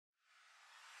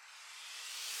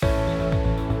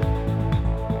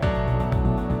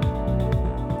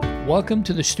Welcome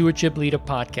to the Stewardship Leader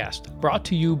Podcast, brought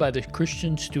to you by the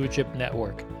Christian Stewardship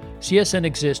Network. CSN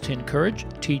exists to encourage,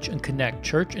 teach, and connect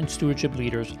church and stewardship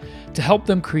leaders to help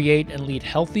them create and lead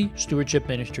healthy stewardship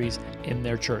ministries in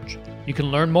their church. You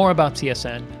can learn more about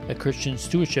CSN at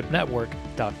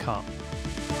ChristianStewardshipNetwork.com.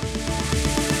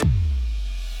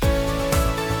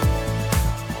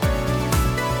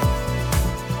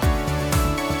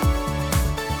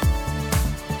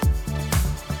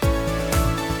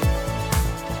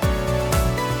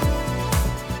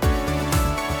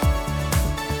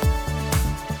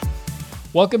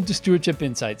 Welcome to Stewardship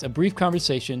Insights, a brief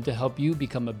conversation to help you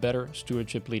become a better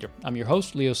stewardship leader. I'm your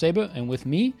host, Leo Saba, and with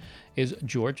me is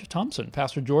George Thompson.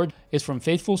 Pastor George is from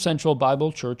Faithful Central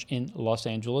Bible Church in Los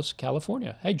Angeles,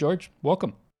 California. Hey, George,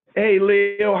 welcome. Hey,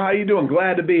 Leo, how you doing?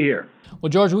 Glad to be here. Well,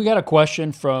 George, we got a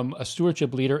question from a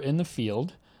stewardship leader in the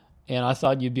field, and I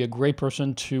thought you'd be a great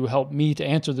person to help me to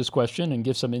answer this question and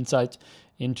give some insights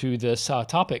into this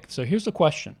topic. So here's the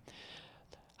question.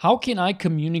 How can I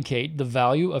communicate the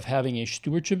value of having a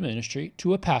stewardship ministry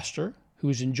to a pastor who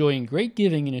is enjoying great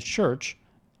giving in his church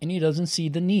and he doesn't see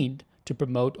the need to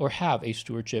promote or have a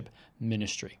stewardship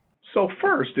ministry? So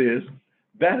first is,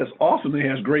 that is awesome that he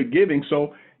has great giving.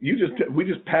 So we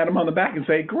just pat him on the back and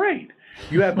say, great,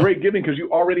 you have great giving because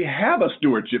you already have a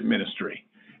stewardship ministry.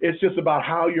 It's just about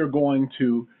how you're going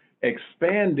to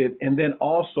expand it and then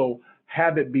also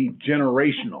have it be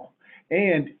generational.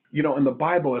 And you know, in the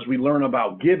Bible, as we learn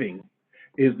about giving,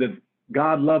 is that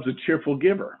God loves a cheerful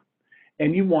giver.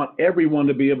 And you want everyone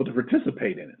to be able to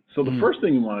participate in it. So the first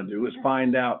thing you want to do is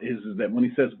find out is that when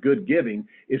he says good giving,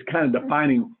 is kind of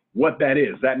defining what that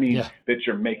is. That means that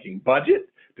you're making budget.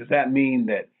 Does that mean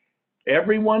that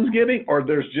everyone's giving? Or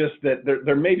there's just that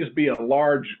there may just be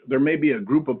there may be a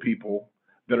group of people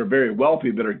that are very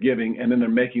wealthy that are giving, and then they're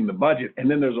making the budget.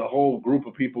 And then there's a whole group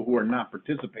of people who are not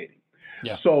participating.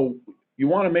 Yeah. So you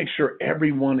want to make sure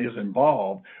everyone is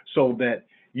involved so that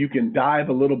you can dive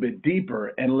a little bit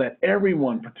deeper and let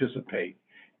everyone participate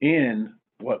in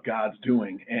what God's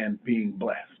doing and being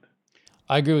blessed.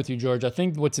 I agree with you, George. I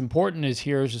think what's important is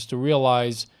just to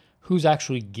realize who's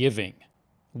actually giving,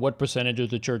 what percentage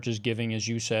of the church is giving, as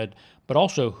you said, but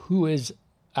also who is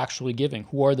actually giving.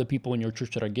 Who are the people in your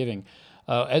church that are giving?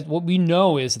 As what we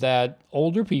know is that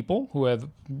older people who have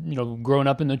grown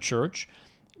up in the church,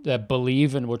 that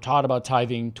believe and were taught about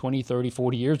tithing 20, 30,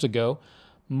 40 years ago,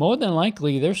 more than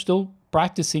likely they're still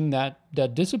practicing that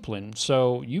discipline.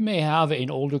 So you may have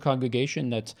an older congregation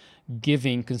that's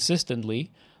giving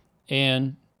consistently,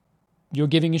 and your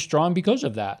giving is strong because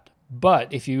of that.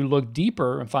 But if you look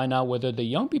deeper and find out whether the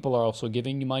young people are also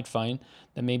giving, you might find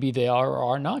that maybe they are or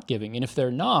are not giving. And if they're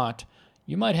not,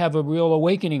 you might have a real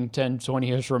awakening 10, 20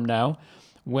 years from now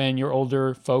when your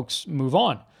older folks move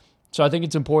on. So I think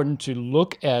it's important to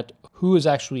look at who is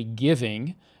actually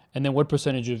giving and then what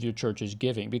percentage of your church is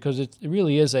giving, because it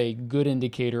really is a good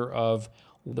indicator of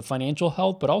the financial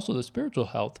health, but also the spiritual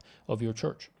health of your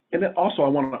church. And then also I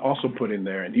want to also put in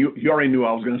there, and you already knew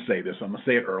I was going to say this, so I'm going to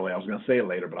say it early. I was going to say it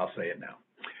later, but I'll say it now,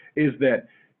 is that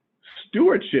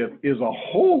stewardship is a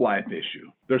whole life issue.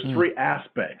 There's three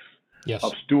aspects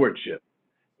of stewardship.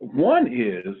 One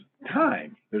is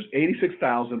time. There's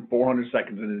 86,400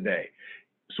 seconds in a day.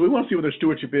 So we want to see what their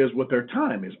stewardship is, what their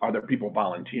time is. Are there people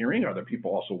volunteering? Are there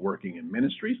people also working in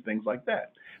ministries? Things like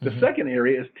that. The second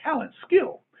area is talent,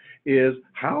 skill. Is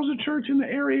how's the church in the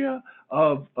area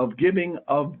of giving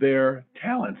of their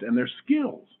talents and their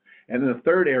skills? And then the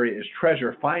third area is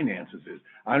treasure, finances.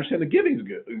 I understand the giving is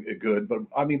good, but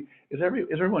I mean, is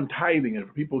everyone tithing? Are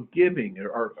people giving?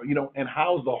 Or and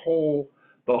how's the whole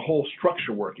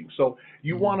structure working? So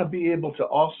you want to be able to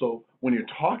also, when you're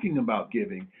talking about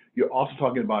giving, you're also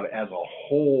talking about it as a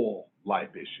whole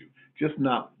life issue, just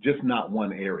not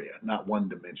one area, not one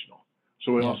dimensional.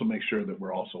 So we also make sure that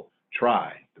we're also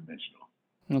tri-dimensional.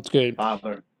 That's good.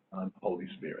 Father, Son, Holy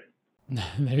Spirit.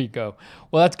 There you go.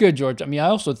 Well, that's good, George. I mean, I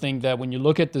also think that when you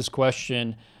look at this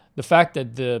question, the fact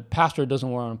that the pastor doesn't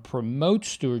want to promote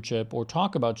stewardship or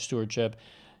talk about stewardship,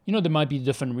 there might be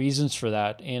different reasons for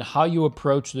that. And how you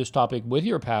approach this topic with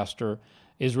your pastor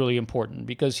is really important,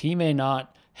 because he may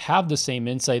not have the same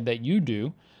insight that you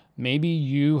do. Maybe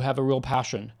you have a real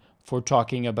passion for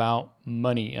talking about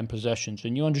money and possessions,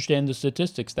 and you understand the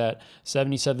statistics that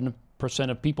 77%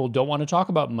 of people don't want to talk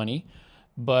about money,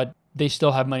 but they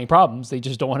still have money problems. They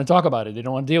just don't want to talk about it. They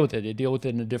don't want to deal with it. They deal with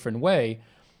it in a different way.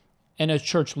 And as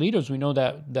church leaders, we know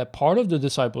that part of the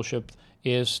discipleship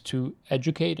is to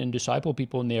educate and disciple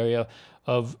people in the area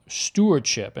of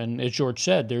stewardship. And as George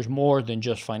said, there's more than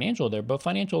just financial there, but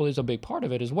financial is a big part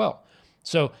of it as well.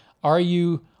 So are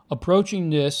you approaching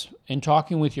this and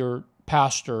talking with your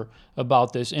pastor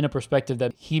about this in a perspective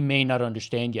that he may not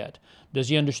understand yet? Does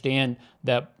he understand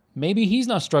that maybe he's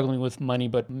not struggling with money,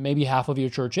 but maybe half of your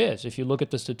church is? If you look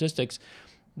at the statistics,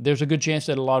 there's a good chance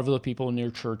that a lot of the people in your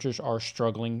churches are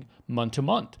struggling month to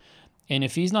month. And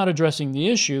if he's not addressing the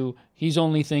issue, he's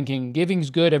only thinking giving's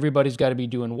good, everybody's got to be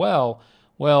doing well.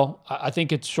 Well, I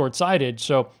think it's short-sighted.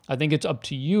 So I think it's up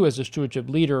to you as a stewardship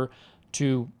leader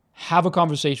to have a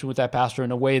conversation with that pastor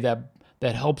in a way that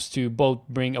helps to both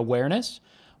bring awareness,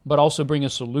 but also bring a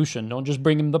solution. Don't just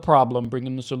bring him the problem, bring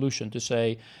him the solution to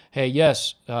say, hey,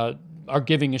 yes, our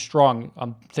giving is strong.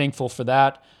 I'm thankful for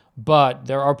that. But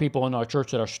there are people in our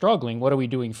church that are struggling. What are we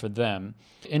doing for them?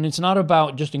 And it's not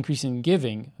about just increasing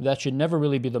giving. That should never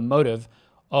really be the motive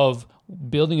of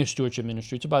building a stewardship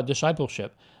ministry. It's about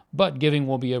discipleship. But giving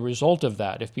will be a result of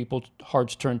that. If people's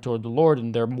hearts turn toward the Lord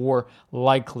and they're more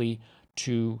likely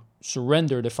to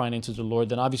surrender their finances to the Lord,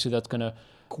 then obviously that's going to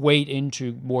equate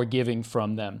into more giving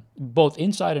from them, both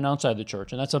inside and outside the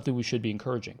church. And that's something we should be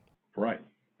encouraging. Right.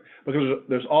 Because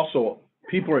there's also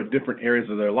people are at different areas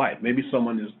of their life. Maybe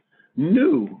someone is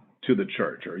new to the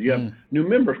church, or you have new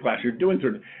members class. You're doing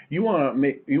certain. You want to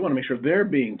make sure they're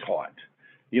being taught.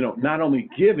 Not only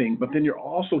giving, but then you're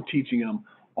also teaching them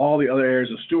all the other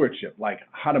areas of stewardship, like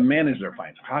how to manage their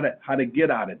finances, how to get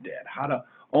out of debt, how to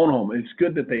own a home. It's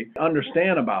good that they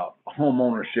understand about home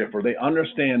ownership, or they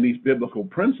understand these biblical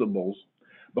principles,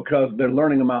 because they're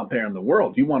learning them out there in the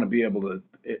world. You want to be able to,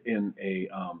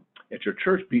 at your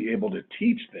church, be able to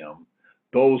teach them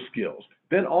those skills.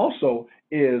 Then also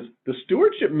is the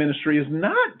stewardship ministry is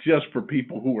not just for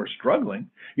people who are struggling.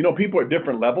 People are at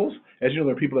different levels. As you know,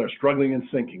 there are people that are struggling and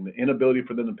sinking, the inability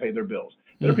for them to pay their bills.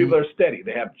 There are people that are steady.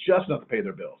 They have just enough to pay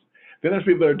their bills. Then there's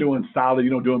people that are doing solid,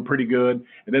 doing pretty good.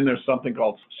 And then there's something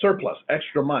called surplus,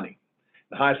 extra money,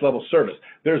 the highest level service.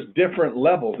 There's different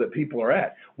levels that people are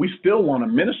at. We still want to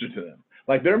minister to them.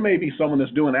 Like there may be someone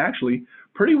that's doing actually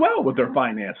pretty well with their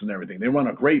finance and everything. They run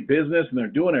a great business and they're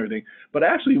doing everything. But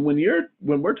actually, when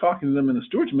we're talking to them in the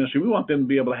stewardship ministry, we want them to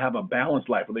be able to have a balanced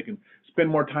life where they can spend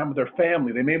more time with their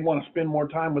family. They may want to spend more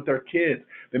time with their kids.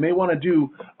 They may want to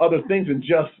do other things than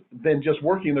just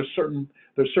working. There's certain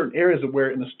areas of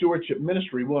where in the stewardship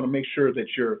ministry, we want to make sure that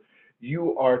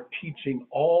you are teaching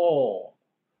all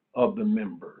of the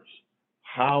members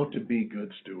how to be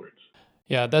good stewards.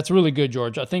 Yeah, that's really good,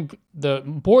 George. I think the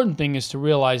important thing is to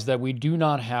realize that we do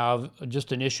not have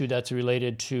just an issue that's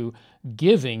related to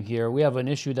giving here. We have an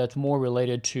issue that's more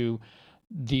related to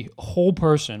the whole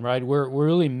person, right? We're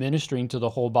really ministering to the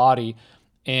whole body,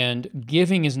 and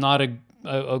giving is not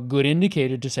a good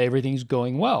indicator to say everything's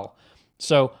going well.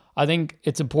 So I think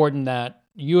it's important that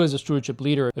you as a stewardship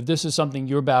leader, if this is something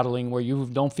you're battling where you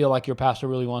don't feel like your pastor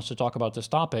really wants to talk about this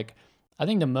topic, I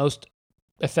think the most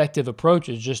effective approach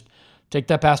is just take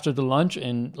that pastor to lunch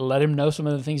and let him know some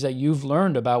of the things that you've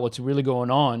learned about what's really going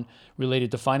on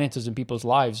related to finances in people's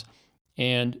lives.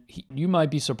 And you might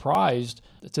be surprised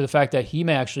to the fact that he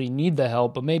may actually need the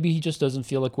help, but maybe he just doesn't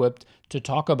feel equipped to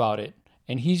talk about it.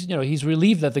 And he's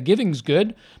relieved that the giving's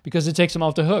good because it takes him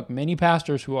off the hook. Many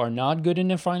pastors who are not good in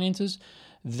their finances,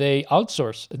 they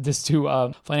outsource this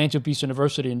to Financial Peace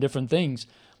University and different things.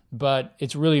 But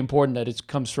it's really important that it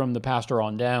comes from the pastor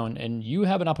on down, and you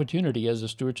have an opportunity as a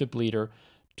stewardship leader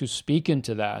to speak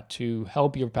into that, to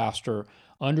help your pastor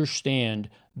understand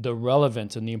the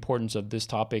relevance and the importance of this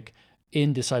topic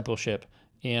in discipleship.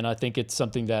 And I think it's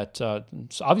something that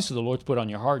obviously the Lord's put on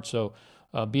your heart. So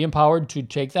be empowered to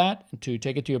take that, to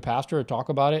take it to your pastor or talk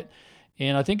about it.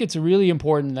 And I think it's really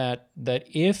important that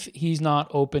if he's not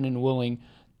open and willing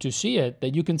to see it,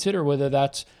 that you consider whether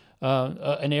that's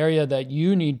an area that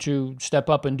you need to step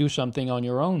up and do something on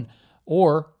your own,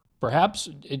 or perhaps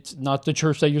it's not the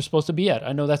church that you're supposed to be at.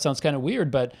 I know that sounds kind of weird,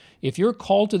 but if you're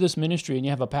called to this ministry and you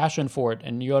have a passion for it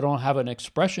and you don't have an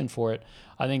expression for it,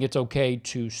 I think it's okay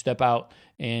to step out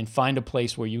and find a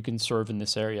place where you can serve in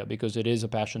this area, because it is a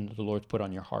passion that the Lord's put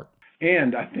on your heart.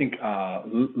 And I think,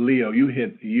 Leo, you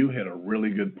hit a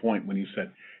really good point when you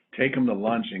said, take them to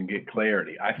lunch and get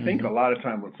clarity. I think a lot of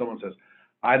time when someone says,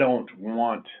 I don't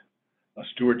want a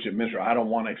stewardship ministry, I don't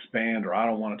want to expand, or I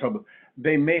don't want to talk about,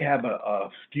 they may have a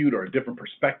skewed or a different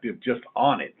perspective just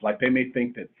on it. Like they may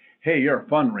think that, hey, you're a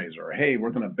fundraiser, or hey, we're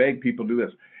going to beg people to do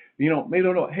this. They don't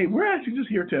know, hey, we're actually just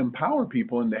here to empower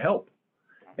people and to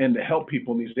help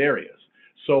people in these areas.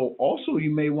 So also you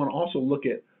may want to also look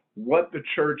at what the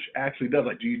church actually does.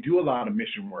 Like, do you do a lot of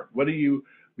mission work? What is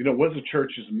the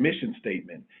church's mission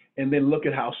statement? And then look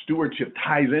at how stewardship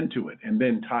ties into it, and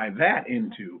then tie that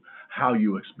into how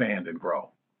you expand and grow.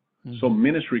 So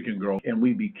ministry can grow and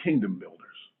we be kingdom builders.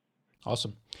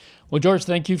 Awesome. Well, George,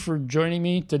 thank you for joining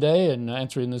me today and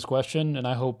answering this question. And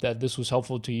I hope that this was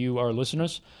helpful to you, our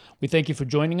listeners. We thank you for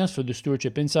joining us for the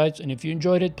Stewardship Insights. And if you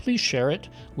enjoyed it, please share it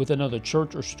with another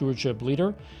church or stewardship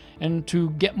leader. And to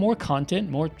get more content,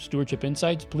 more stewardship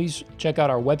insights, please check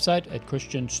out our website at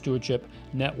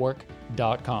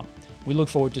christianstewardshipnetwork.com. We look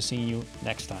forward to seeing you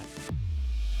next time.